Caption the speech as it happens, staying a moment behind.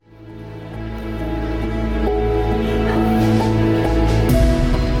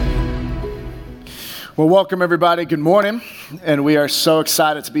Well, welcome everybody. Good morning, and we are so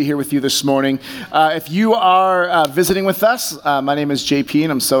excited to be here with you this morning. If you are visiting with us, my name is JP,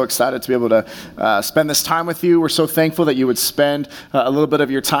 and I'm so excited to be able to spend this time with you. We're so thankful that you would spend a little bit of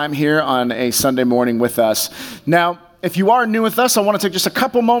your time here on a Sunday morning with us. Now, if you are new with us, I want to take just a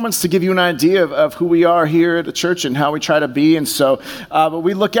couple moments to give you an idea of who we are here at the church and how we try to be. And so what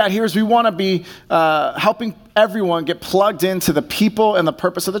we look at here is we want to be helping everyone get plugged into the people and the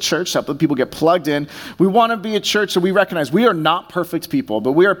purpose of the church, helping people get plugged in. We want to be a church that we recognize we are not perfect people,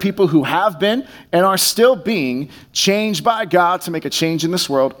 but we are people who have been and are still being changed by God to make a change in this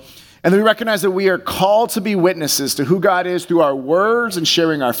world. And we recognize that we are called to be witnesses to who God is through our words and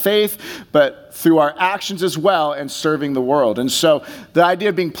sharing our faith, but through our actions as well and serving the world. And so the idea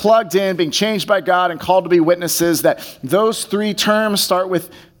of being plugged in, being changed by God, and called to be witnesses, that those three terms start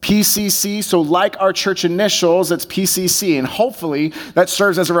with PCC. So like our church initials, it's PCC. And hopefully that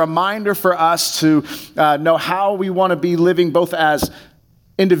serves as a reminder for us to know how we want to be living both as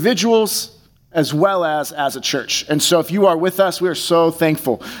individuals as well as a church. And so if you are with us, we are so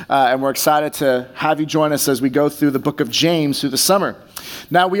thankful and we're excited to have you join us as we go through the book of James through the summer.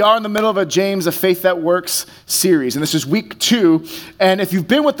 Now, we are in the middle of a Faith That Works series, and this is week 2. And if you've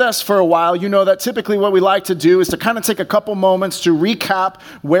been with us for a while, you know that typically what we like to do is to kind of take a couple moments to recap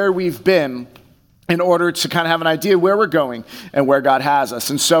where we've been in order to kind of have an idea where we're going and where God has us.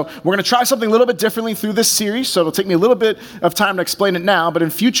 And so we're going to try something a little bit differently through this series. So it'll take me a little bit of time to explain it now, but in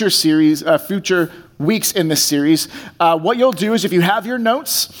future weeks in this series, what you'll do is if you have your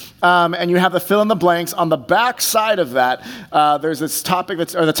notes and you have the fill in the blanks, on the back side of that, there's this topic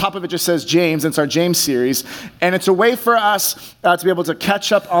the top of it just says James, and it's our James series. And it's a way for us to be able to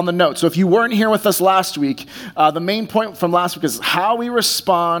catch up on the notes. So if you weren't here with us last week, the main point from last week is how we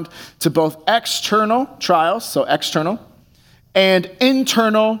respond to both external trials, so external, and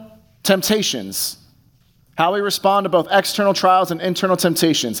internal temptations. How we respond to both external trials and internal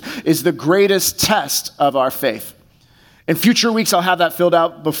temptations is the greatest test of our faith. In future weeks, I'll have that filled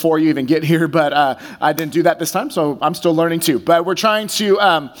out before you even get here, but I didn't do that this time, so I'm still learning too. But we're trying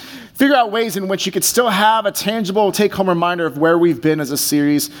to figure out ways in which you could still have a tangible take-home reminder of where we've been as a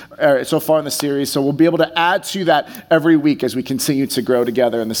series, so far in the series. So we'll be able to add to that every week as we continue to grow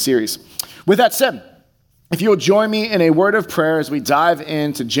together in the series. With that said, if you'll join me in a word of prayer as we dive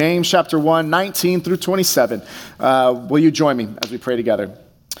into James chapter 1, 19 through 27, will you join me as we pray together?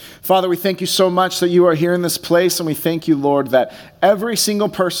 Father, we thank you so much that you are here in this place, and we thank you, Lord, that every single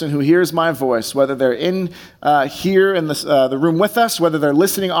person who hears my voice, whether they're in here in the room with us, whether they're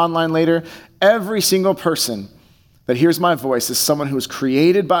listening online later, every single person that hears my voice is someone who is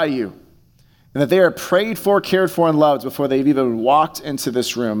created by you, and that they are prayed for, cared for, and loved before they've even walked into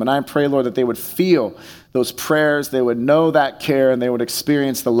this room. And I pray, Lord, that they would feel those prayers, they would know that care, and they would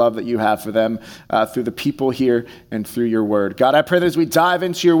experience the love that you have for them through the people here and through your word. God, I pray that as we dive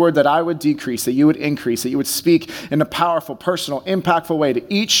into your word, that I would decrease, that you would increase, that you would speak in a powerful, personal, impactful way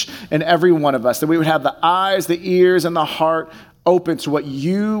to each and every one of us, that we would have the eyes, the ears, and the heart open to what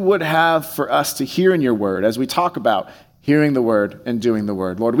you would have for us to hear in your word as we talk about hearing the word and doing the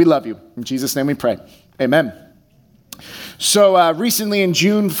word. Lord, we love you. In Jesus' name we pray. Amen. So recently in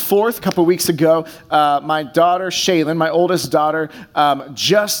June 4th, a couple weeks ago, my daughter, Shaylin, my oldest daughter,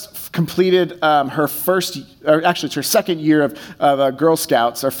 just completed her second year of Girl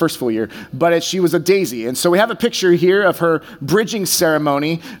Scouts, our first full year, but she was a daisy. And so we have a picture here of her bridging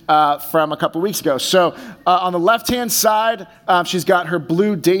ceremony from a couple weeks ago. So on the left-hand side, she's got her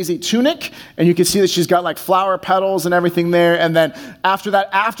blue daisy tunic, and you can see that she's got like flower petals and everything there. And then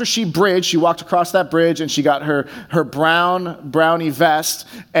after she bridged, she walked across that bridge, and she got her brownie vest.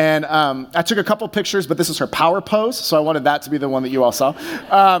 And I took a couple pictures, but this is her power pose, so I wanted that to be the one that you all saw.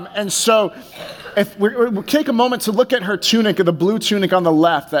 And so if we take a moment to look at her tunic, the blue tunic on the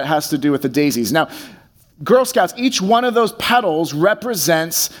left that has to do with the daisies. Now, Girl Scouts, each one of those petals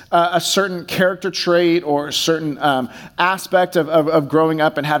represents a certain character trait or a certain aspect of growing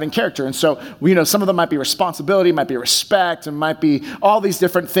up and having character. And so, some of them might be responsibility, might be respect, and might be all these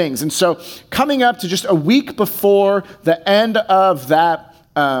different things. And so coming up to just a week before the end of that,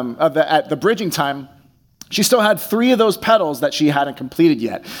 at the bridging time, she still had 3 of those petals that she hadn't completed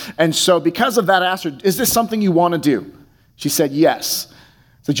yet. And so because of that, I asked her, is this something you want to do? She said, yes.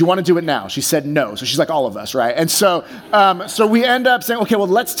 So, do you want to do it now? She said no. So she's like all of us, right? And so we end up saying, okay, well,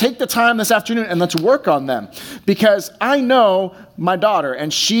 let's take the time this afternoon and let's work on them. Because I know my daughter,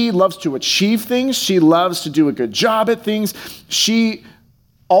 and she loves to achieve things. She loves to do a good job at things.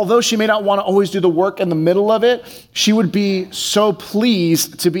 Although she may not want to always do the work in the middle of it, she would be so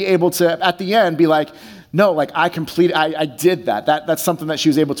pleased to be able to, at the end, be like, no, like I did that. That's something that she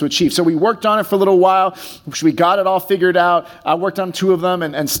was able to achieve. So we worked on it for a little while. We got it all figured out. I worked on 2 of them,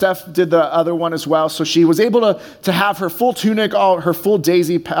 and Steph did the other one as well. So she was able to have her full tunic, all her full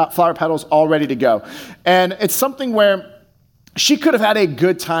daisy flower petals all ready to go. And it's something where she could have had a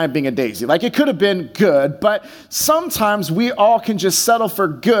good time being a daisy. Like it could have been good, but sometimes we all can just settle for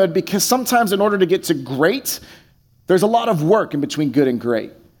good because sometimes in order to get to great, there's a lot of work in between good and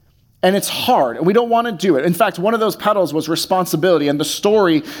great. And it's hard, and we don't want to do it. In fact, one of those petals was responsibility, and the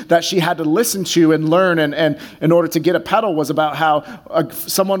story that she had to listen to and learn and in order to get a petal was about how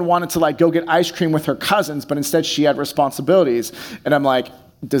someone wanted to like go get ice cream with her cousins, but instead she had responsibilities. And I'm like,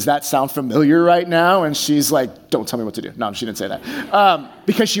 does that sound familiar right now? And she's like, don't tell me what to do. No, she didn't say that.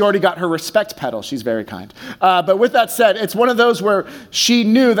 Because she already got her respect petal. She's very kind. But with that said, it's one of those where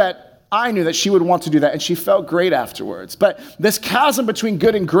I knew that she would want to do that, and she felt great afterwards. But this chasm between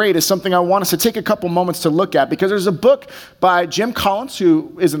good and great is something I want us to take a couple moments to look at, because there's a book by Jim Collins,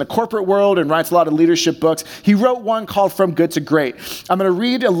 who is in the corporate world and writes a lot of leadership books. He wrote one called From Good to Great. I'm going to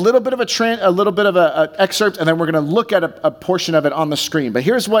read a little bit of an excerpt, and then we're going to look at a portion of it on the screen. But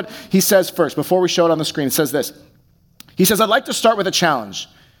here's what he says first, before we show it on the screen. It says this. He says, I'd like to start with a challenge.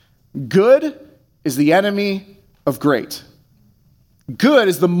 Good is the enemy of great. Good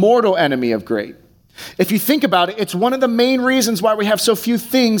is the mortal enemy of great. If you think about it, it's one of the main reasons why we have so few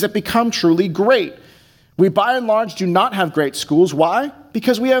things that become truly great. We, by and large, do not have great schools. Why?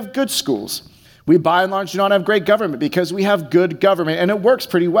 Because we have good schools. We, by and large, do not have great government because we have good government, and it works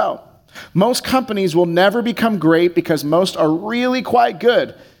pretty well. Most companies will never become great because most are really quite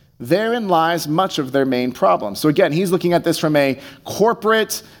good. Therein lies much of their main problem. So again, he's looking at this from a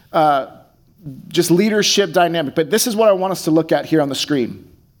corporate just leadership dynamic. But this is what I want us to look at here on the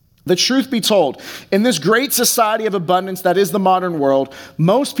screen. The truth be told, in this great society of abundance that is the modern world,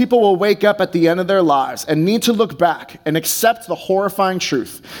 most people will wake up at the end of their lives and need to look back and accept the horrifying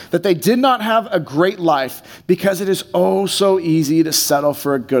truth that they did not have a great life because it is oh so easy to settle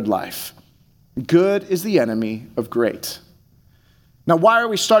for a good life. Good is the enemy of great. Now, why are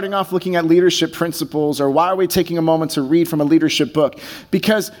we starting off looking at leadership principles, or why are we taking a moment to read from a leadership book?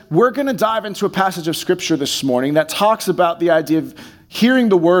 Because we're going to dive into a passage of scripture this morning that talks about the idea of hearing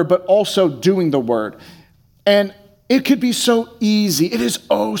the word, but also doing the word. And it could be so easy. It is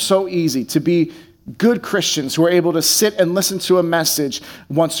oh so easy to be good Christians who are able to sit and listen to a message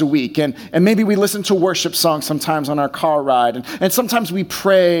once a week. And maybe we listen to worship songs sometimes on our car ride. And sometimes we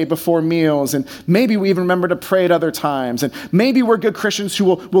pray before meals. And maybe we even remember to pray at other times. And maybe we're good Christians who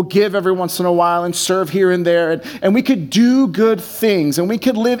will give every once in a while and serve here and there. And we could do good things. And we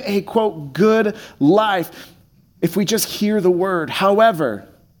could live a, quote, good life if we just hear the word. However,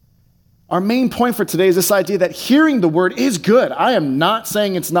 our main point for today is this idea that hearing the word is good. I am not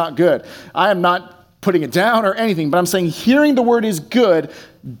saying it's not good. I am not putting it down or anything, but I'm saying hearing the word is good.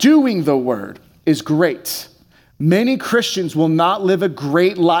 Doing the word is great. Many Christians will not live a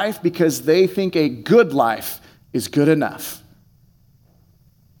great life because they think a good life is good enough.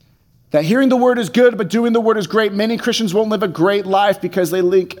 That hearing the word is good, but doing the word is great. Many Christians won't live a great life because they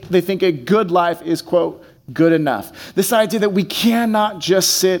think a good life is, quote, good enough. This idea that we cannot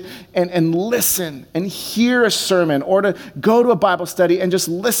just sit and listen and hear a sermon or to go to a Bible study and just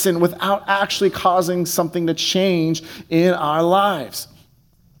listen without actually causing something to change in our lives.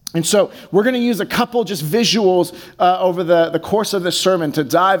 And so we're going to use a couple just visuals over the course of this sermon to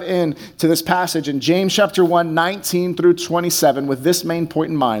dive into this passage in James chapter 1, 19 through 27 with this main point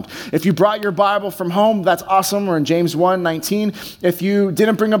in mind. If you brought your Bible from home, that's awesome. We're in James 1, 19. If you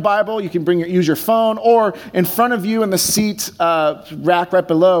didn't bring a Bible, you can use your phone, or in front of you in the seat rack right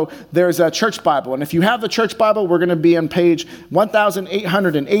below, there's a church Bible. And if you have the church Bible, we're going to be on page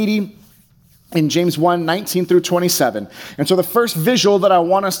 1880. In James 1, 19 through 27. And so the first visual that I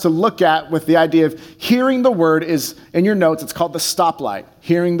want us to look at with the idea of hearing the word is, in your notes, it's called the stoplight,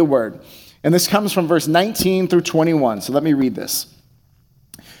 hearing the word. And this comes from verse 19 through 21. So let me read this.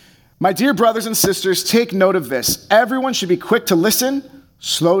 My dear brothers and sisters, take note of this. Everyone should be quick to listen,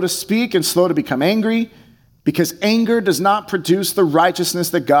 slow to speak, and slow to become angry, because anger does not produce the righteousness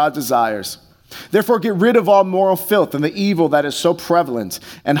that God desires. Therefore, get rid of all moral filth and the evil that is so prevalent,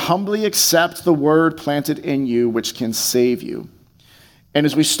 and humbly accept the word planted in you, which can save you. And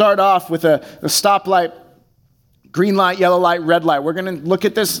as we start off with a stoplight, green light, yellow light, red light, we're going to look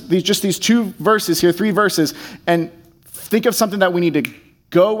at these two verses here, 3 verses, and think of something that we need to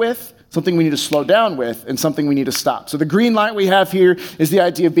go with, something we need to slow down with, and something we need to stop. So the green light we have here is the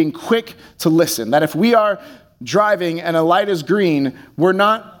idea of being quick to listen, that if we are driving and a light is green, we're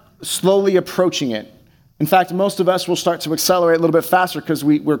not slowly approaching it. In fact, most of us will start to accelerate a little bit faster because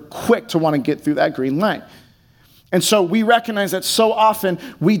we're quick to want to get through that green light. And so we recognize that so often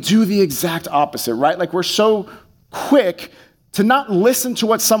we do the exact opposite, right? Like we're so quick to not listen to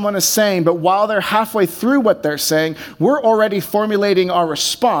what someone is saying, but while they're halfway through what they're saying, we're already formulating our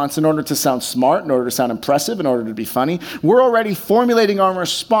response in order to sound smart, in order to sound impressive, in order to be funny. We're already formulating our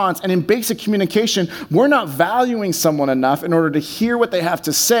response, and in basic communication, we're not valuing someone enough in order to hear what they have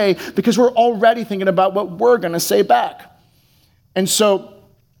to say because we're already thinking about what we're going to say back. And so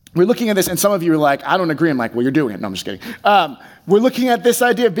we're looking at this, and some of you are like, I don't agree. I'm like, well, you're doing it. No, I'm just kidding. We're looking at this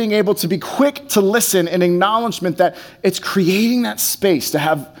idea of being able to be quick to listen and acknowledgement that it's creating that space to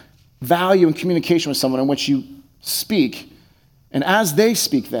have value in communication with someone in which you speak. And as they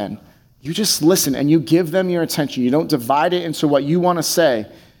speak then, you just listen and you give them your attention. You don't divide it into what you want to say,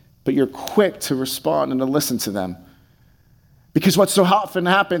 but you're quick to respond and to listen to them. Because what so often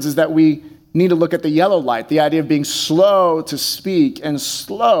happens is that we need to look at the yellow light, the idea of being slow to speak and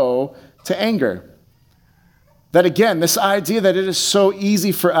slow to anger. That again, this idea that it is so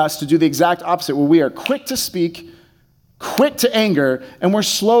easy for us to do the exact opposite, where we are quick to speak, quick to anger, and we're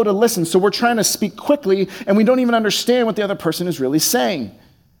slow to listen. So we're trying to speak quickly, and we don't even understand what the other person is really saying.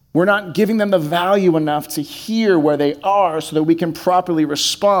 We're not giving them the value enough to hear where they are so that we can properly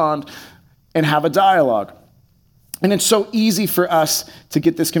respond and have a dialogue. And it's so easy for us to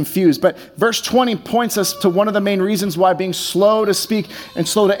get this confused. But verse 20 points us to one of the main reasons why being slow to speak and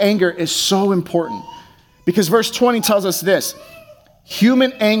slow to anger is so important. Because verse 20 tells us this: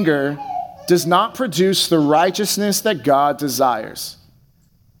 human anger does not produce the righteousness that God desires.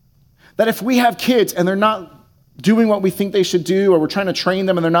 That if we have kids and they're not doing what we think they should do, or we're trying to train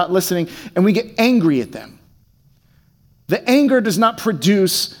them and they're not listening, and we get angry at them, the anger does not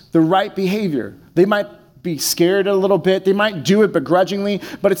produce the right behavior. They might be scared a little bit. They might do it begrudgingly,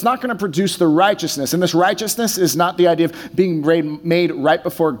 but it's not going to produce the righteousness. And this righteousness is not the idea of being made right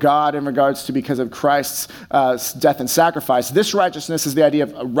before God in regards to because of Christ's death and sacrifice. This righteousness is the idea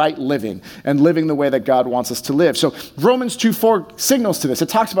of right living and living the way that God wants us to live. So Romans 2:4 signals to this. It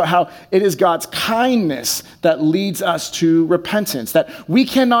talks about how it is God's kindness that leads us to repentance, that we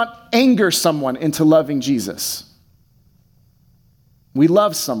cannot anger someone into loving Jesus. We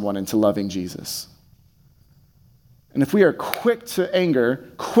love someone into loving Jesus. And if we are quick to anger,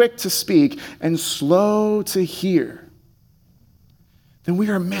 quick to speak, and slow to hear, then we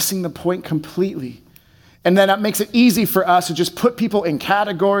are missing the point completely. And then that makes it easy for us to just put people in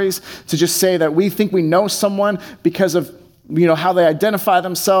categories, to just say that we think we know someone because of, how they identify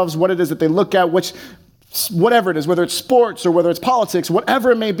themselves, what it is that they look at, whatever it is, whether it's sports or whether it's politics, whatever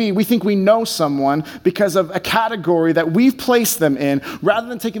it may be, we think we know someone because of a category that we've placed them in, rather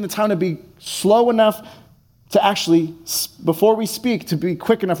than taking the time to be slow enough to actually, before we speak, to be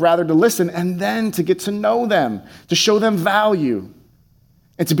quick enough rather to listen, and then to get to know them, to show them value,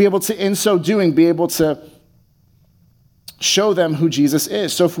 and to be able to, in so doing, be able to show them who Jesus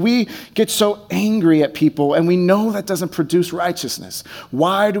is. So if we get so angry at people, and we know that doesn't produce righteousness,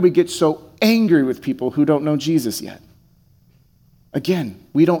 why do we get so angry with people who don't know Jesus yet? Again,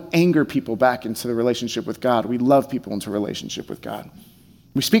 we don't anger people back into the relationship with God. We love people into a relationship with God.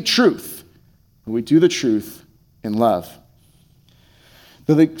 We speak truth. We do the truth in love.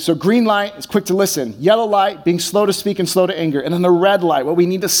 So green light is quick to listen. Yellow light, being slow to speak and slow to anger. And then the red light, what we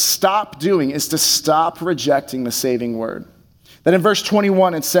need to stop doing is to stop rejecting the saving word. Then in verse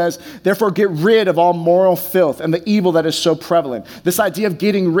 21, it says, therefore get rid of all moral filth and the evil that is so prevalent. This idea of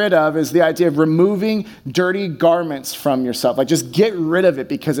getting rid of is the idea of removing dirty garments from yourself. Like just get rid of it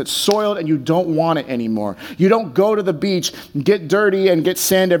because it's soiled and you don't want it anymore. You don't go to the beach, get dirty and get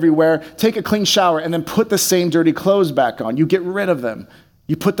sand everywhere, take a clean shower, and then put the same dirty clothes back on. You get rid of them.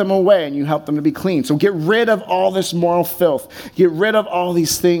 You put them away and you help them to be clean. So get rid of all this moral filth. Get rid of all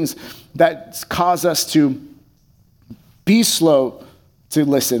these things that cause us to be slow to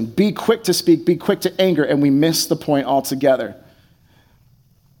listen, be quick to speak, be quick to anger, and we miss the point altogether.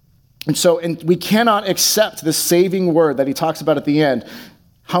 And we cannot accept the saving word that he talks about at the end.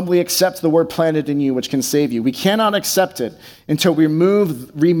 Humbly accept the word planted in you, which can save you. We cannot accept it until we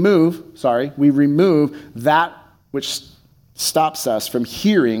remove that which stops us from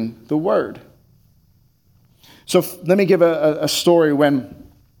hearing the word. So let me give a story. When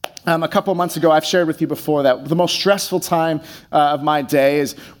a couple of months ago, I've shared with you before that the most stressful time of my day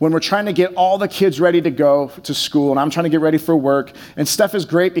is when we're trying to get all the kids ready to go to school, and I'm trying to get ready for work. And Steph is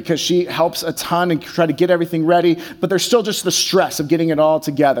great because she helps a ton and try to get everything ready, but there's still just the stress of getting it all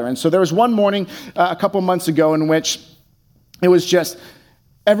together. And so there was one morning a couple of months ago in which it was just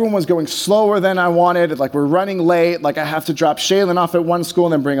everyone was going slower than I wanted. Like, we're running late. Like, I have to drop Shaylin off at one school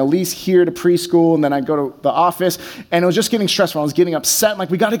and then bring Elise here to preschool. And then I go to the office. And it was just getting stressful. I was getting upset.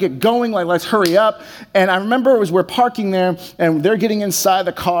 Like, we got to get going. Like, let's hurry up. And I remember we're parking there and they're getting inside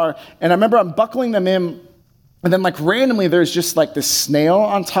the car. And I remember I'm buckling them in. And then, like, randomly, there's just, like, this snail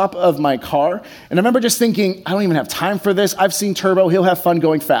on top of my car. And I remember just thinking, I don't even have time for this. I've seen Turbo. He'll have fun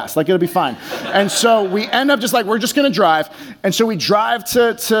going fast. Like, it'll be fine. And so we end up just, like, we're just going to drive. And so we drive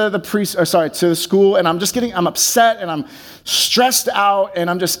to the school. And I'm upset and I'm stressed out. And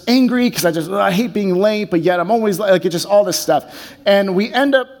I'm just angry because I hate being late. But yet I'm always, like, it's just all this stuff. And we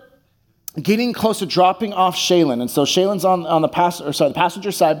end up getting close to dropping off Shaylin. And so Shaylin's on the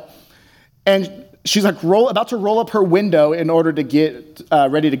passenger side. And she's like about to roll up her window in order to get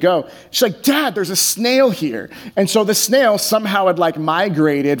ready to go. She's like, Dad, there's a snail here. And so the snail somehow had like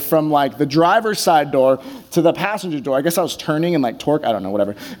migrated from like the driver's side door to the passenger door. I guess I was turning and like torque, I don't know,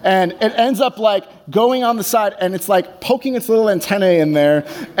 whatever. And it ends up like going on the side and it's like poking its little antennae in there.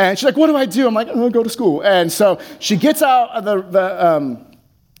 And she's like, what do I do? I'm like, I'm gonna go to school. And so she gets out of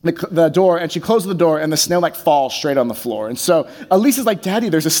the door, and she closes the door, and the snail like falls straight on the floor. And so Elise is like, Daddy,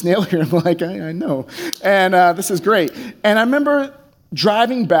 there's a snail here. I'm like, I know. And this is great. And I remember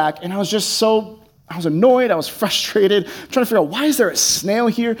driving back, and I was annoyed, I was frustrated, trying to figure out why is there a snail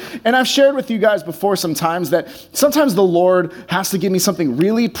here? And I've shared with you guys before sometimes that sometimes the Lord has to give me something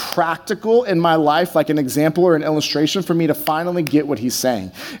really practical in my life, like an example or an illustration for me to finally get what he's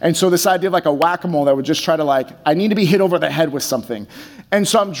saying. And so this idea of like a whack-a-mole that would just try to I need to be hit over the head with something. And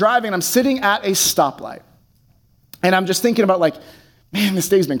so I'm driving, I'm sitting at a stoplight. And I'm just thinking about man, this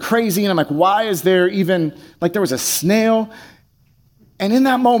day's been crazy. And I'm like, why is there even, there was a snail? And in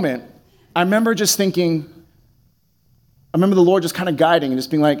that moment, I remember just thinking, I remember the Lord just kind of guiding and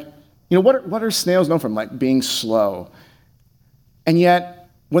just being like, what are snails known from? Like being slow. And yet,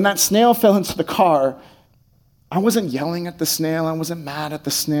 when that snail fell into the car, I wasn't yelling at the snail. I wasn't mad at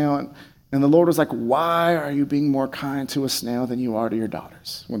the snail. And the Lord was like, why are you being more kind to a snail than you are to your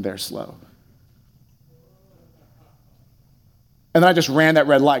daughters when they're slow? And then I just ran that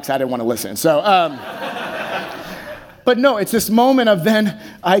red light because I didn't want to listen. So, but no, it's this moment of then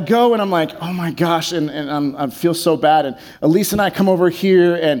I go and I'm like, oh my gosh, and I feel so bad. And Elise and I come over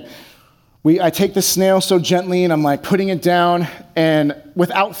here and I take the snail so gently and I'm like putting it down. And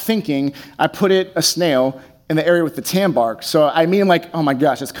without thinking, I put a snail in the area with the tan bark. So I mean oh my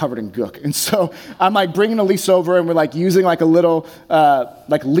gosh, it's covered in gook. And so I'm bringing Elise over and we're using a little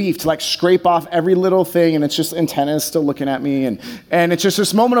leaf to scrape off every little thing. And it's just antennas still looking at me. And it's just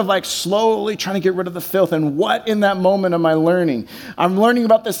this moment of slowly trying to get rid of the filth. And what in that moment am I learning? I'm learning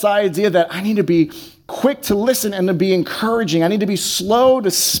about this idea that I need to be quick to listen and to be encouraging. I need to be slow to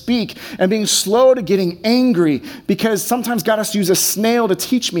speak and being slow to getting angry, because sometimes God has to use a snail to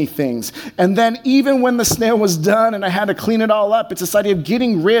teach me things. And then even when the snail was done and I had to clean it all up, it's this idea of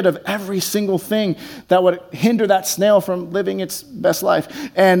getting rid of every single thing that would hinder that snail from living its best life.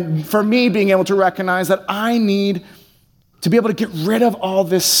 And for me, being able to recognize that I need to be able to get rid of all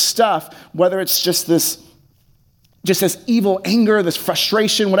this stuff, whether it's just this evil anger, this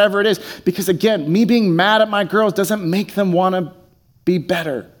frustration, whatever it is. Because again, me being mad at my girls doesn't make them want to be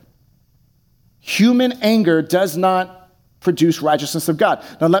better. Human anger does not produce righteousness of God.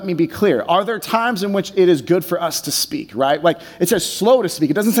 Now let me be clear. Are there times in which it is good for us to speak, right? It says slow to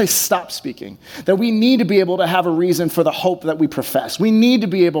speak. It doesn't say stop speaking. That we need to be able to have a reason for the hope that we profess. We need to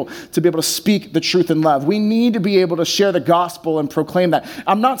be able to speak the truth in love. We need to be able to share the gospel and proclaim that.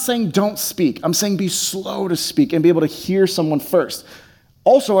 I'm not saying don't speak. I'm saying be slow to speak and be able to hear someone first.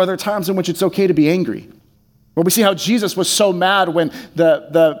 Also, are there times in which it's okay to be angry? Where we see how Jesus was so mad when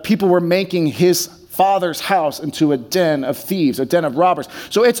the people were making his Father's house into a den of thieves, a den of robbers.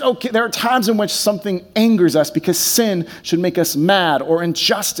 So it's okay. There are times in which something angers us because sin should make us mad, or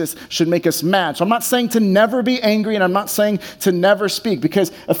injustice should make us mad. So I'm not saying to never be angry, and I'm not saying to never speak,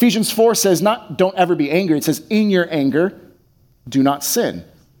 because Ephesians 4 says not don't ever be angry. It says in your anger, do not sin.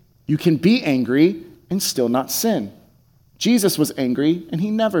 You can be angry and still not sin. Jesus was angry and he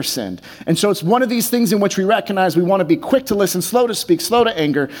never sinned. And so it's one of these things in which we recognize we want to be quick to listen, slow to speak, slow to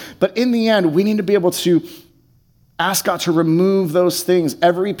anger. But in the end, we need to be able to ask God to remove those things,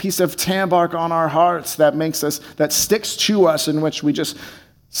 every piece of tan bark on our hearts that sticks to us, in which we just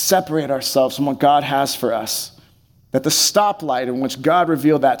separate ourselves from what God has for us. That the stoplight in which God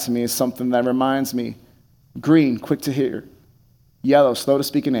revealed that to me is something that reminds me: green, quick to hear; yellow, slow to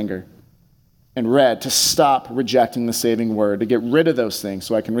speak in anger; and red, to stop rejecting the saving word, to get rid of those things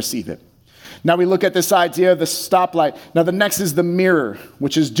so I can receive it. Now we look at this idea of the stoplight. Now the next is the mirror,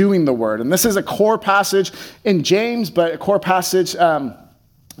 which is doing the word. And this is a core passage in James, but a core passage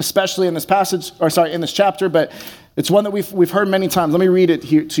especially in this passage, in this chapter, but it's one that we've heard many times. Let me read it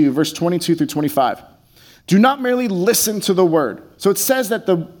here to you, verse 22 through 25. Do not merely listen to the word. So it says that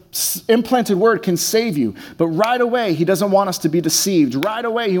the implanted word can save you, but right away, he doesn't want us to be deceived. Right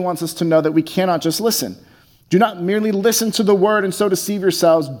away, he wants us to know that we cannot just listen. Do not merely listen to the word and so deceive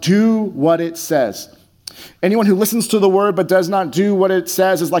yourselves. Do what it says. Anyone who listens to the word but does not do what it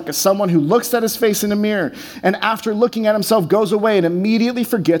says is like someone who looks at his face in a mirror and after looking at himself goes away and immediately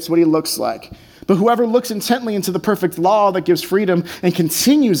forgets what he looks like. But whoever looks intently into the perfect law that gives freedom and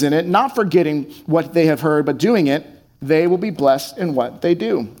continues in it, not forgetting what they have heard but doing it, they will be blessed in what they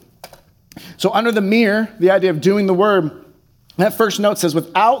do. So under the mirror, the idea of doing the word, that first note says,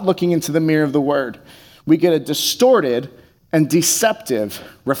 without looking into the mirror of the word, we get a distorted and deceptive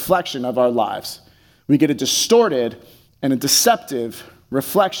reflection of our lives. We get a distorted and a deceptive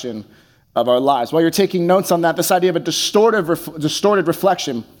reflection of our lives. While you're taking notes on that, this idea of a distorted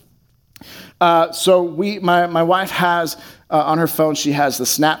reflection. My wife has on her phone, she has the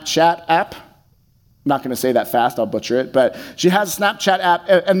Snapchat app. I'm not going to say that fast, I'll butcher it, but she has a Snapchat app,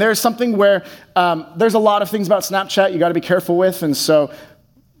 and there's something where there's a lot of things about Snapchat you got to be careful with, and so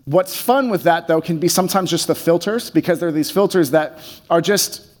what's fun with that, though, can be sometimes just the filters, because there are these filters that are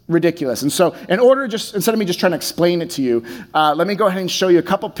just ridiculous. And so instead of me just trying to explain it to you, let me go ahead and show you a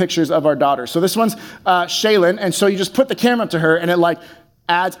couple pictures of our daughter. So this one's Shaylin, and so you just put the camera up to her, and it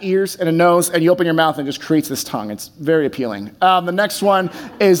adds ears and a nose, and you open your mouth and just creates this tongue. It's very appealing. The next one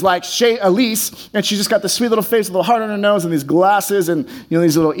is Elise, and she's just got this sweet little face, a little heart on her nose, and these glasses, and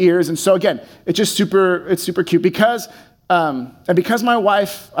these little ears. And so again, it's super cute because my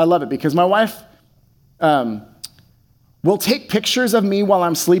wife, I love it because my wife will take pictures of me while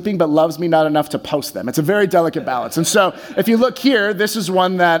I'm sleeping, but loves me not enough to post them. It's a very delicate balance. And so if you look here, this is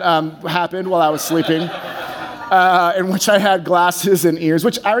one that happened while I was sleeping. In which I had glasses and ears,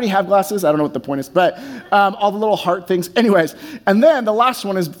 which I already have glasses. I don't know what the point is, but all the little heart things. Anyways, and then the last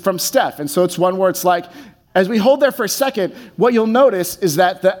one is from Steph. And so it's one where it's as we hold there for a second, what you'll notice is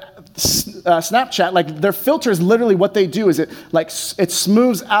that the Snapchat, their filters, literally what they do is it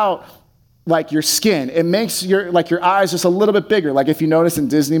smooths out your skin. It makes your eyes just a little bit bigger. If you notice in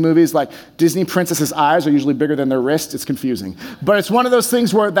Disney movies, Disney princesses' eyes are usually bigger than their wrist. It's confusing. But it's one of those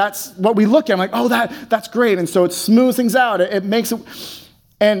things where that's what we look at. I'm oh, that's great. And so it smooths things out. It makes it.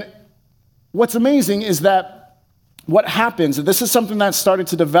 And what's amazing is that what happens, this is something that started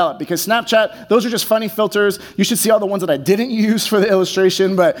to develop because Snapchat, those are just funny filters. You should see all the ones that I didn't use for the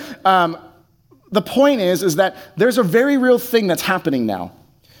illustration. But the point is that there's a very real thing that's happening now.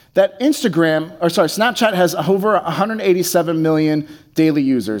 That Snapchat has over 187 million daily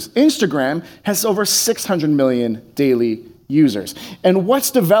users. Instagram has over 600 million daily users. And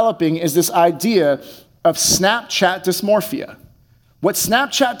what's developing is this idea of Snapchat dysmorphia. What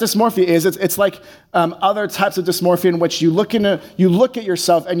Snapchat dysmorphia is, it's like other types of dysmorphia in which you look at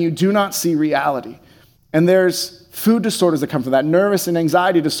yourself and you do not see reality. And there's food disorders that come from that, nervous and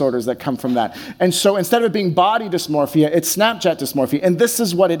anxiety disorders that come from that. And so instead of it being body dysmorphia, it's Snapchat dysmorphia. And this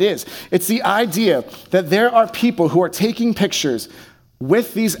is what it is. It's the idea that there are people who are taking pictures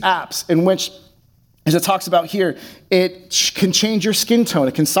with these apps in which, as it talks about here, it can change your skin tone.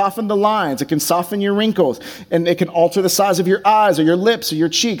 It can soften the lines. It can soften your wrinkles. And it can alter the size of your eyes or your lips or your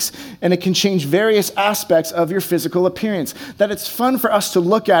cheeks. And it can change various aspects of your physical appearance. That it's fun for us to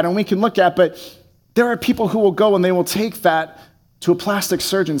look at and we can look at, but there are people who will go and they will take that to a plastic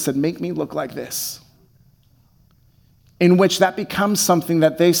surgeon and said, make me look like this. In which that becomes something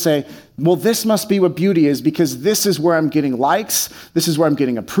that they say, well, this must be what beauty is because this is where I'm getting likes, this is where I'm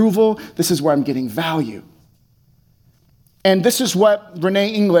getting approval, this is where I'm getting value. And this is what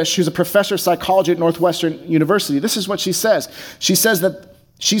Renee English, who's a professor of psychology at Northwestern University, this is what she says. She says that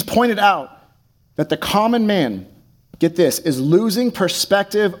she's pointed out that the common man, get this, is losing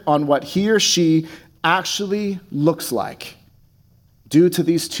perspective on what he or she actually looks like due to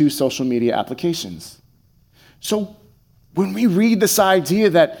these two social media applications. So when we read this idea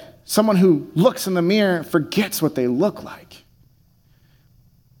that someone who looks in the mirror forgets what they look like,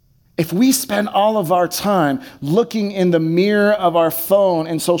 if we spend all of our time looking in the mirror of our phone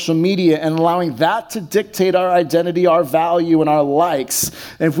and social media and allowing that to dictate our identity, our value, and our likes,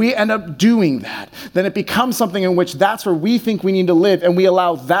 and if we end up doing that, then it becomes something in which that's where we think we need to live, and we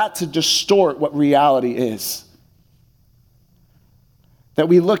allow that to distort what reality is. That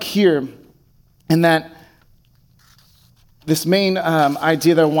we look here, and that this main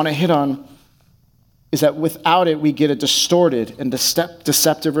idea that I want to hit on is that without it, we get a distorted and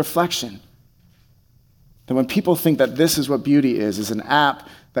deceptive reflection. That when people think that this is what beauty is an app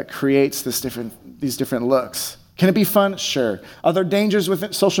that creates these different looks, Can it be fun? Sure. Are there dangers with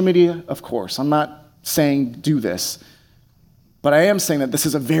it? Social media? Of course. I'm not saying do this. But I am saying that this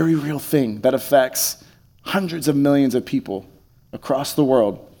is a very real thing that affects hundreds of millions of people across the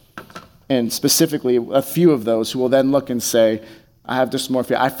world. And specifically, a few of those who will then look and say, I have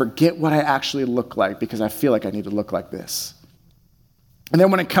dysmorphia. I forget what I actually look like because I feel like I need to look like this. And then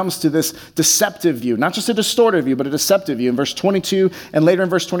when it comes to this deceptive view, not just a distorted view, but a deceptive view, in verse 22 and later in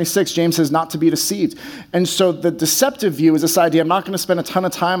verse 26, James says not to be deceived. And so the deceptive view is this idea, I'm not going to spend a ton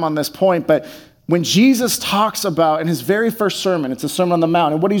of time on this point, but when Jesus talks about, in his very first sermon, it's a Sermon on the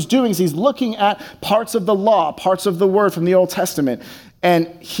Mount, and what he's doing is he's looking at parts of the law, parts of the word from the Old Testament, and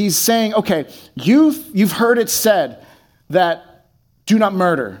he's saying, okay, you've heard it said that do not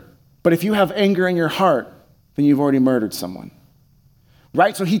murder, but if you have anger in your heart, then you've already murdered someone.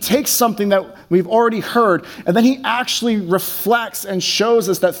 Right? So he takes something that we've already heard, and then he actually reflects and shows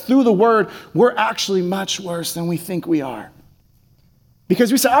us that through the word, we're actually much worse than we think we are. Because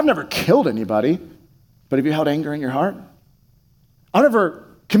we say, I've never killed anybody, but have you held anger in your heart? I've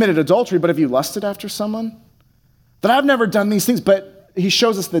never committed adultery, but have you lusted after someone? That I've never done these things, but he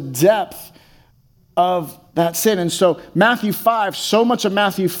shows us the depth of that sin. And so Matthew 5, so much of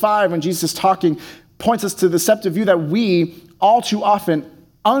Matthew 5, when Jesus is talking, points us to the deceptive view that we all too often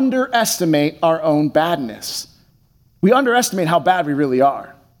underestimate our own badness. We underestimate how bad we really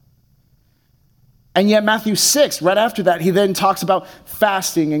are. And yet Matthew 6, right after that, he then talks about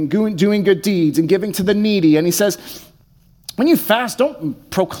fasting and doing good deeds and giving to the needy. And he says, when you fast, don't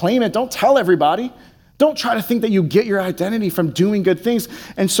proclaim it. Don't tell everybody. Don't try to think that you get your identity from doing good things.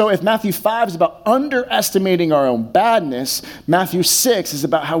 And so if Matthew 5 is about underestimating our own badness, Matthew 6 is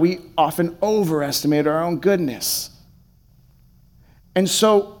about how we often overestimate our own goodness. And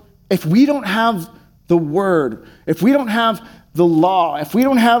so if we don't have the word, if we don't have the law, if we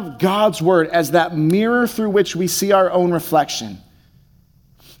don't have God's word as that mirror through which we see our own reflection,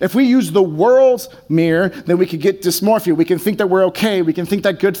 if we use the world's mirror, then we could get dysmorphia. We can think that we're okay. We can think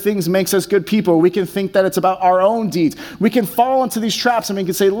that good things makes us good people. We can think that it's about our own deeds. We can fall into these traps and we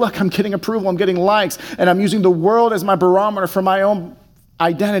can say, look, I'm getting approval, I'm getting likes, and I'm using the world as my barometer for my own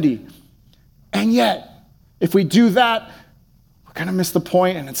identity. And yet, if we do that, we're going to miss the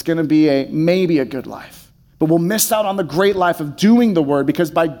point, and it's going to be maybe a good life. But we'll miss out on the great life of doing the word, because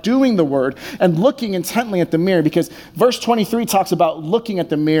by doing the word and looking intently at the mirror, because verse 23 talks about looking at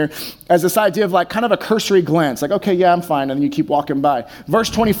the mirror as this idea of like kind of a cursory glance, like, okay, yeah, I'm fine, and then you keep walking by. Verse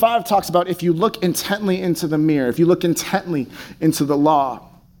 25 talks about if you look intently into the mirror, if you look intently into the law,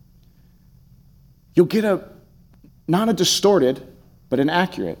 you'll get not a distorted, but an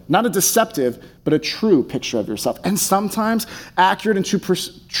accurate, not a deceptive, but a true picture of yourself. And sometimes accurate and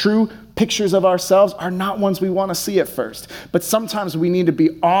true pictures of ourselves are not ones we want to see at first. But sometimes we need to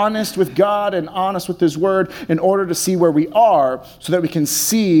be honest with God and honest with his word in order to see where we are so that we can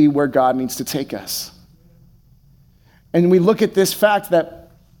see where God needs to take us. And we look at this fact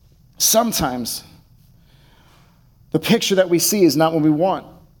that sometimes the picture that we see is not what we want.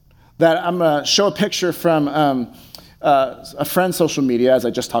 That I'm going to show a picture from a friend's social media, as I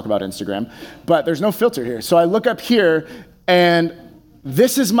just talked about Instagram, but there's no filter here. So I look up here, and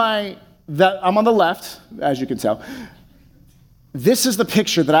this is I'm on the left, as you can tell. This is the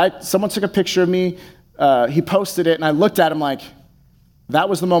picture that someone took a picture of me, he posted it, and I looked at him like, that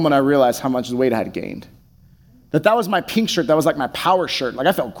was the moment I realized how much weight I had gained. That was my pink shirt, that was like my power shirt. Like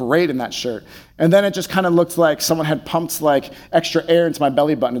I felt great in that shirt. And then it just kind of looked like someone had pumped like extra air into my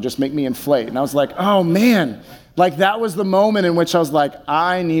belly button to just make me inflate. And I was like, oh man. Like that was the moment in which I was like,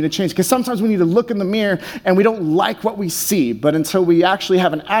 I need to change. Because sometimes we need to look in the mirror and we don't like what we see. But until we actually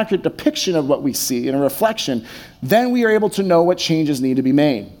have an accurate depiction of what we see in a reflection, then we are able to know what changes need to be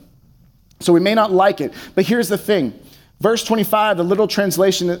made. So we may not like it, but here's the thing. Verse 25, the little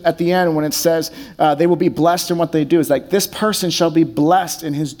translation at the end when it says they will be blessed in what they do is like, this person shall be blessed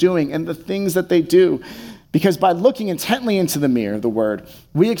in his doing and the things that they do. Because by looking intently into the mirror, the word,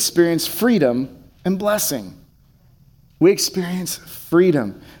 we experience freedom and blessing. We experience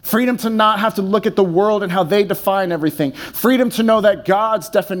freedom. Freedom to not have to look at the world and how they define everything. Freedom to know that God's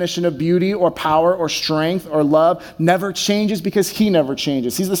definition of beauty or power or strength or love never changes because he never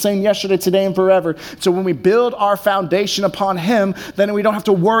changes. He's the same yesterday, today, and forever. So when we build our foundation upon him, then we don't have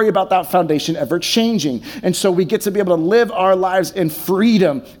to worry about that foundation ever changing. And so we get to be able to live our lives in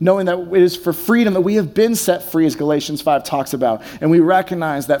freedom, knowing that it is for freedom that we have been set free, as Galatians 5 talks about. And we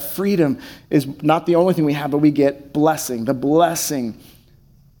recognize that freedom is not the only thing we have, but we get blessing, the blessing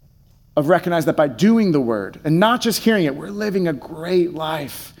of recognize that by doing the word and not just hearing it, we're living a great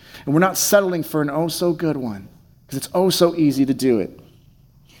life. And we're not settling for an oh so good one because it's oh so easy to do it.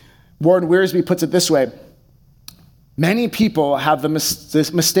 Warren Wiersbe puts it this way. Many people have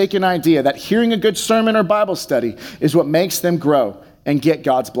this mistaken idea that hearing a good sermon or Bible study is what makes them grow and get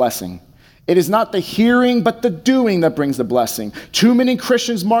God's blessing. It is not the hearing, but the doing that brings the blessing. Too many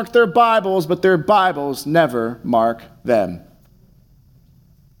Christians mark their Bibles, but their Bibles never mark them.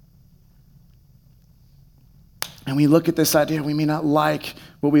 And we look at this idea, we may not like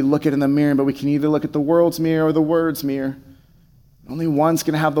what we look at in the mirror, but we can either look at the world's mirror or the Word's mirror. Only one's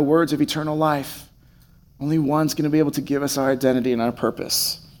going to have the words of eternal life. Only one's going to be able to give us our identity and our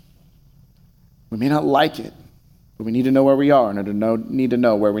purpose. We may not like it, but we need to know where we are and need to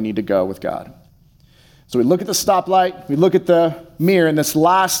know where we need to go with God. So we look at the stoplight, we look at the mirror, and this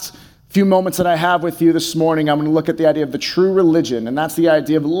last few moments that I have with you this morning, I'm going to look at the idea of the true religion, and that's the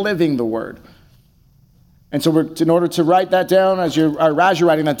idea of living the Word. And so in order to write that down, as you're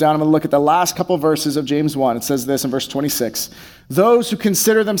writing that down, I'm going to look at the last couple verses of James 1. It says this in verse 26. Those who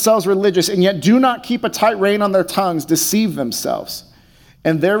consider themselves religious and yet do not keep a tight rein on their tongues deceive themselves,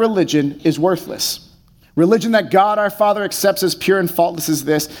 and their religion is worthless. Religion that God our Father accepts as pure and faultless is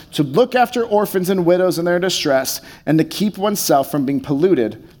this, to look after orphans and widows in their distress, and to keep oneself from being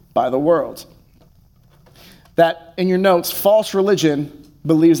polluted by the world. That, in your notes, false religion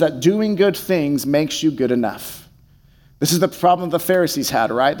believes that doing good things makes you good enough. This is the problem the Pharisees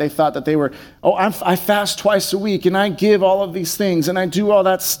had, right? They thought that they were, I fast twice a week, and I give all of these things, and I do all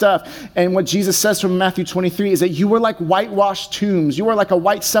that stuff. And what Jesus says from Matthew 23 is that you were like whitewashed tombs. You are like a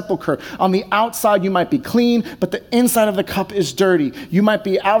white sepulcher. On the outside, you might be clean, but the inside of the cup is dirty. You might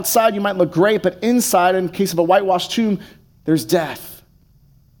be outside, you might look great, but inside, in case of a whitewashed tomb, there's death.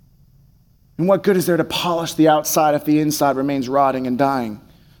 And what good is there to polish the outside if the inside remains rotting and dying?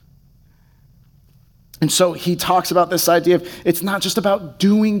 And so he talks about this idea of it's not just about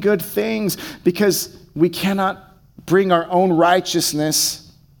doing good things, because we cannot bring our own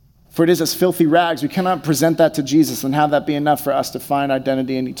righteousness, for it is as filthy rags. We cannot present that to Jesus and have that be enough for us to find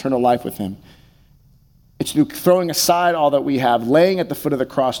identity and eternal life with him. It's through throwing aside all that we have, laying at the foot of the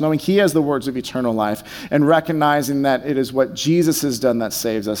cross, knowing he has the words of eternal life, and recognizing that it is what Jesus has done that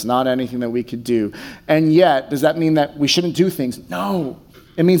saves us, not anything that we could do. And yet, does that mean that we shouldn't do things? No.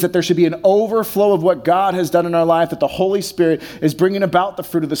 It means that there should be an overflow of what God has done in our life, that the Holy Spirit is bringing about the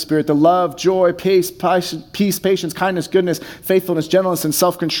fruit of the Spirit, the love, joy, peace, patience, kindness, goodness, faithfulness, gentleness, and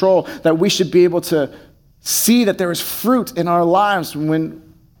self-control, that we should be able to see that there is fruit in our lives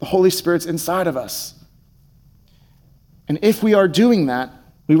when the Holy Spirit's inside of us. And if we are doing that,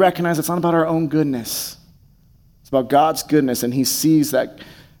 we recognize it's not about our own goodness. It's about God's goodness, and he sees that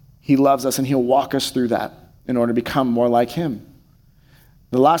he loves us, and he'll walk us through that in order to become more like him.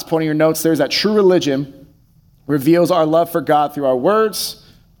 The last point of your notes there is that true religion reveals our love for God through our words,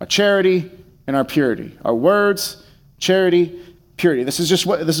 our charity, and our purity. Our words, charity, purity. This is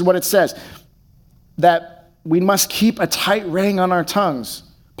what it says. That we must keep a tight rein on our tongues.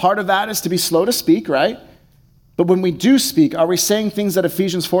 Part of that is to be slow to speak, right? But when we do speak, are we saying things that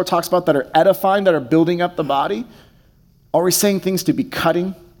Ephesians 4 talks about that are edifying, that are building up the body? Are we saying things to be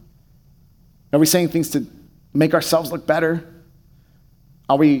cutting? Are we saying things to make ourselves look better?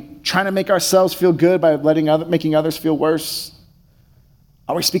 Are we trying to make ourselves feel good by making others feel worse?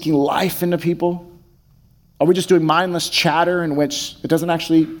 Are we speaking life into people? Are we just doing mindless chatter in which it doesn't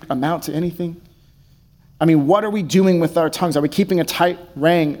actually amount to anything? I mean, what are we doing with our tongues? Are we keeping a tight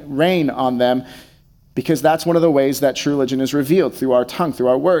rein on them? Because that's one of the ways that true religion is revealed, through our tongue, through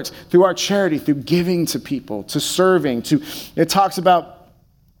our words, through our charity, through giving to people, to serving. It talks about,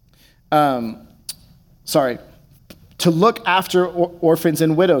 to look after orphans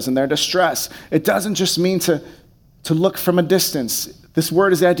and widows in their distress. It doesn't just mean to look from a distance. This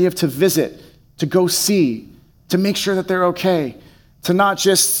word is the idea of to visit, to go see, to make sure that they're okay. To not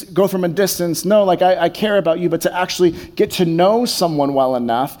just go from a distance, no, like I care about you, but to actually get to know someone well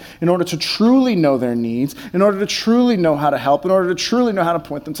enough in order to truly know their needs, in order to truly know how to help, in order to truly know how to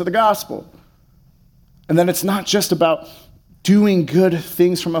point them to the gospel. And then it's not just about doing good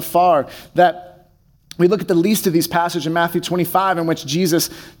things from afar. That we look at the least of these passages in Matthew 25, in which Jesus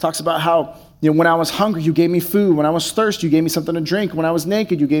talks about how, when I was hungry, you gave me food. When I was thirsty, you gave me something to drink. When I was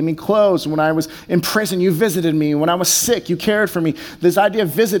naked, you gave me clothes. When I was in prison, you visited me. When I was sick, you cared for me. This idea of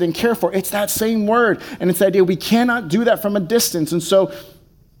visit and care for, it's that same word. And it's the idea we cannot do that from a distance. And so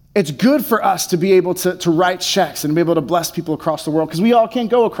it's good for us to be able to write checks and be able to bless people across the world, because we all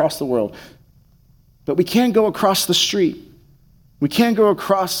can't go across the world. But we can go across the street. We can go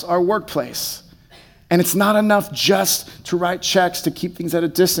across our workplace. And it's not enough just to write checks to keep things at a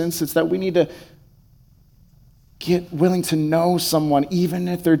distance. It's that we need to get willing to know someone, even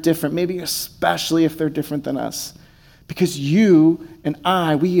if they're different, maybe especially if they're different than us. Because you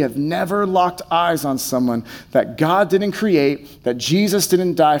and we have never locked eyes on someone that God didn't create, that Jesus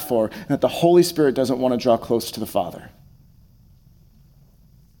didn't die for, and that the Holy Spirit doesn't want to draw close to the Father.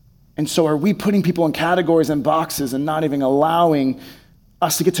 And so are we putting people in categories and boxes and not even allowing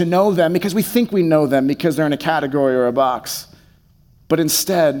us to get to know them because we think we know them because they're in a category or a box? But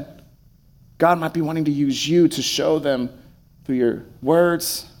instead, God might be wanting to use you to show them through your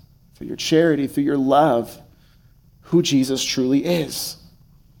words, through your charity, through your love, who Jesus truly is.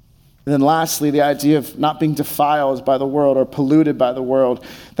 And then lastly, the idea of not being defiled by the world or polluted by the world,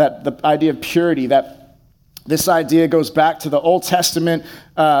 that the idea of purity, that this idea goes back to the Old Testament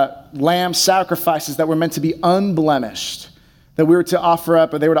lamb sacrifices that were meant to be unblemished, that we were to offer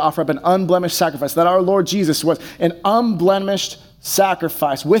up, or they were to offer up an unblemished sacrifice, that our Lord Jesus was an unblemished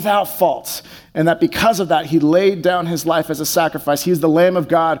sacrifice without fault, and that because of that, he laid down his life as a sacrifice. He is the Lamb of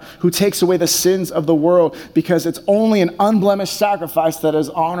God who takes away the sins of the world because it's only an unblemished sacrifice that is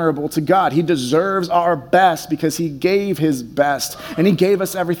honorable to God. He deserves our best because he gave his best, and he gave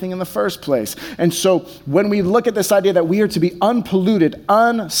us everything in the first place. And so when we look at this idea that we are to be unpolluted,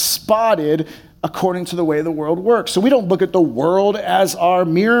 unspotted, according to the way the world works. So we don't look at the world as our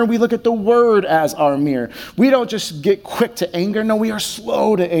mirror. We look at the word as our mirror. We don't just get quick to anger. No, we are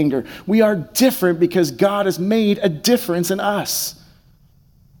slow to anger. We are different because God has made a difference in us.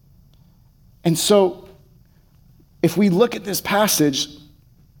 And so if we look at this passage,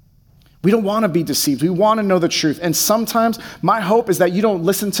 we don't want to be deceived. We want to know the truth. And sometimes my hope is that you don't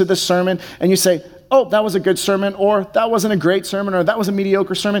listen to this sermon and you say, oh, that was a good sermon, or that wasn't a great sermon, or that was a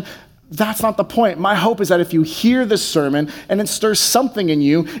mediocre sermon. That's not the point. My hope is that if you hear this sermon and it stirs something in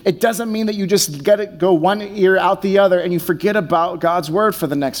you, it doesn't mean that you just get it, go one ear out the other and you forget about God's word for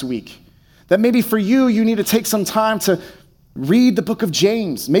the next week. That maybe for you, you need to take some time to read the book of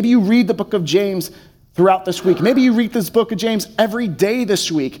James. Maybe you read the book of James throughout this week. Maybe you read this book of James every day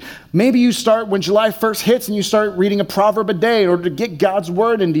this week. Maybe you start when July 1st hits and you start reading a proverb a day in order to get God's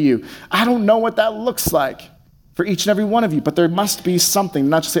word into you. I don't know what that looks like for each and every one of you, but there must be something,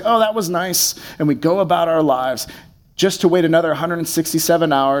 not just say, oh, that was nice, and we go about our lives just to wait another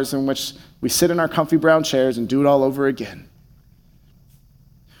 167 hours in which we sit in our comfy brown chairs and do it all over again.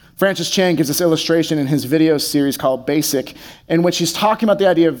 Francis Chan gives this illustration in his video series called Basic, in which he's talking about the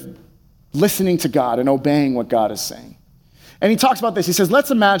idea of listening to God and obeying what God is saying. And he talks about this. He says,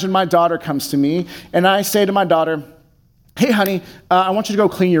 let's imagine my daughter comes to me, and I say to my daughter, hey, honey, I want you to go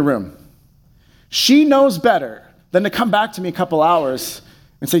clean your room. She knows better than to come back to me a couple hours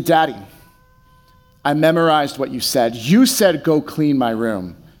and say, Daddy, I memorized what you said. You said go clean my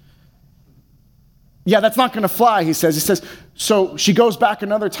room. Yeah, that's not going to fly, he says. He says, so she goes back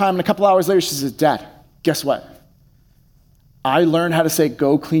another time, and a couple hours later, she says, Dad, guess what? I learned how to say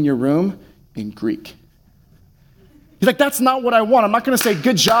go clean your room in Greek. He's like, that's not what I want. I'm not going to say,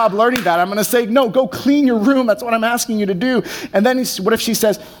 good job learning that. I'm going to say, no, go clean your room. That's what I'm asking you to do. And then what if she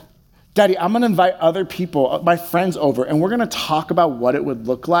says, Daddy, I'm going to invite other people, my friends over, and we're going to talk about what it would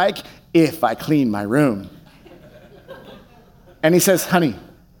look like if I clean my room. And he says, honey,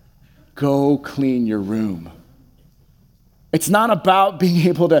 go clean your room. It's not about being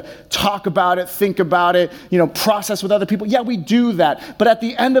able to talk about it, think about it, process with other people. Yeah, we do that. But at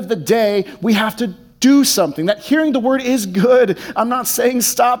the end of the day, we have to do something. That hearing the word is good. I'm not saying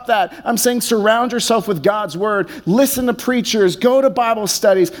stop that. I'm saying surround yourself with God's word. Listen to preachers. Go to Bible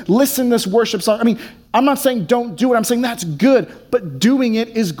studies. Listen to this worship song. I'm not saying don't do it. I'm saying that's good, but doing it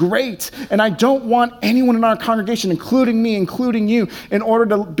is great. And I don't want anyone in our congregation, including me, including you, in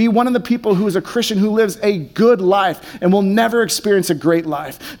order to be one of the people who is a Christian who lives a good life and will never experience a great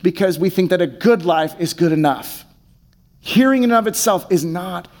life because we think that a good life is good enough. Hearing in and of itself is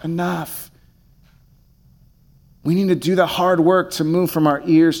not enough. We need to do the hard work to move from our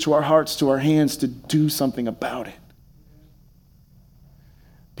ears to our hearts to our hands to do something about it.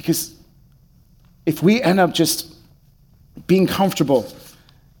 Because if we end up just being comfortable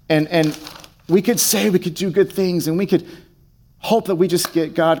and we could say we could do good things and we could hope that we just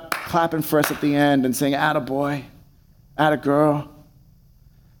get God clapping for us at the end and saying, attaboy, attagirl.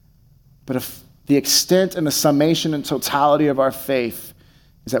 But if the extent and the summation and totality of our faith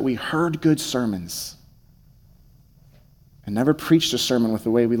is that we heard good sermons and never preached a sermon with the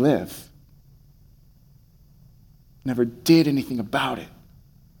way we live, never did anything about it,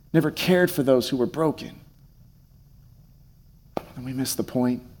 never cared for those who were broken, then we missed the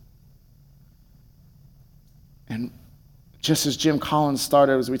point. And just as Jim Collins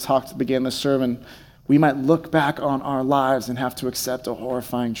started, as we began this sermon, we might look back on our lives and have to accept a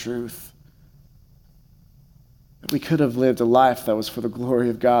horrifying truth. That we could have lived a life that was for the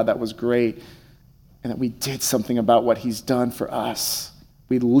glory of God, that was great, and that we did something about what he's done for us.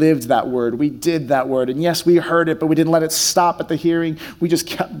 We lived that word. We did that word. And yes, we heard it, but we didn't let it stop at the hearing. We just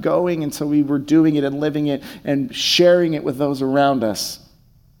kept going until we were doing it and living it and sharing it with those around us.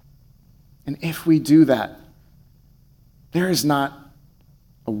 And if we do that, there is not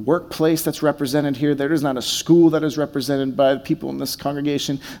a workplace that's represented here. There is not a school that is represented by the people in this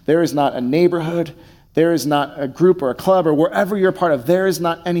congregation. There is not a neighborhood. There is not a group or a club or wherever you're a part of. There is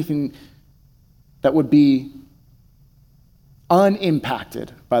not anything that would be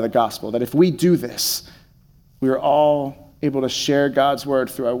unimpacted by the gospel. That if we do this, we are all able to share God's word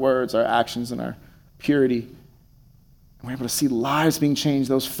through our words, our actions, and our purity. And we're able to see lives being changed,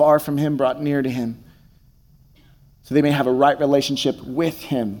 those far from him brought near to him, so they may have a right relationship with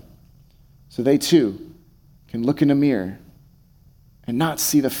him, so they too can look in a mirror and not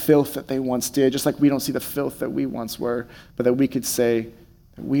see the filth that they once did, just like we don't see the filth that we once were, but that we could say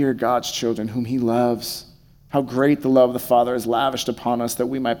that we are God's children whom he loves. How great the love of the Father is lavished upon us that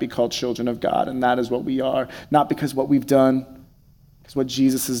we might be called children of God, and that is what we are, not because what we've done, because what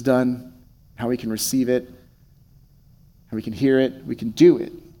Jesus has done, how we can receive it, how we can hear it, we can do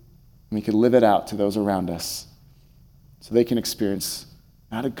it, and we can live it out to those around us so they can experience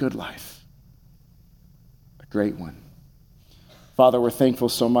not a good life, a great one. Father, we're thankful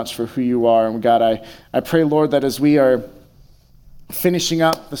so much for who you are, and God, I pray, Lord, that as we are finishing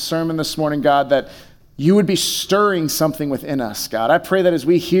up the sermon this morning, God, that you would be stirring something within us, God. I pray that as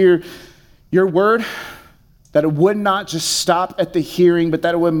we hear your word, that it would not just stop at the hearing, but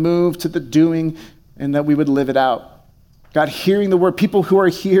that it would move to the doing and that we would live it out. God, hearing the word, people who are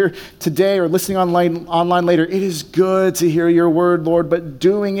here today or listening online later, it is good to hear your word, Lord, but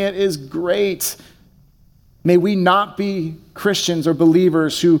doing it is great. May we not be Christians or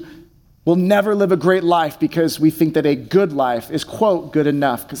believers who will never live a great life because we think that a good life is, quote, good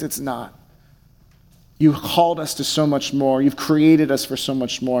enough, because it's not. You called us to so much more. You've created us for so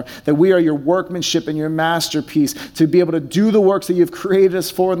much more. That we are your workmanship and your masterpiece to be able to do the works that you've created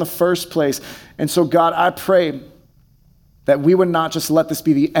us for in the first place. And so, God, I pray that we would not just let this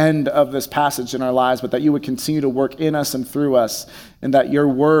be the end of this passage in our lives, but that you would continue to work in us and through us, and that your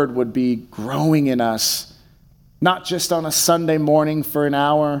word would be growing in us, not just on a Sunday morning for an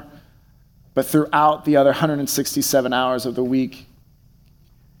hour, but throughout the other 167 hours of the week.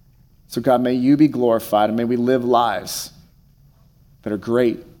 So God, may you be glorified, and may we live lives that are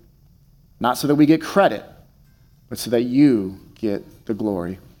great, not so that we get credit, but so that you get the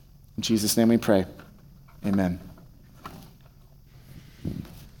glory. In Jesus' name we pray. Amen.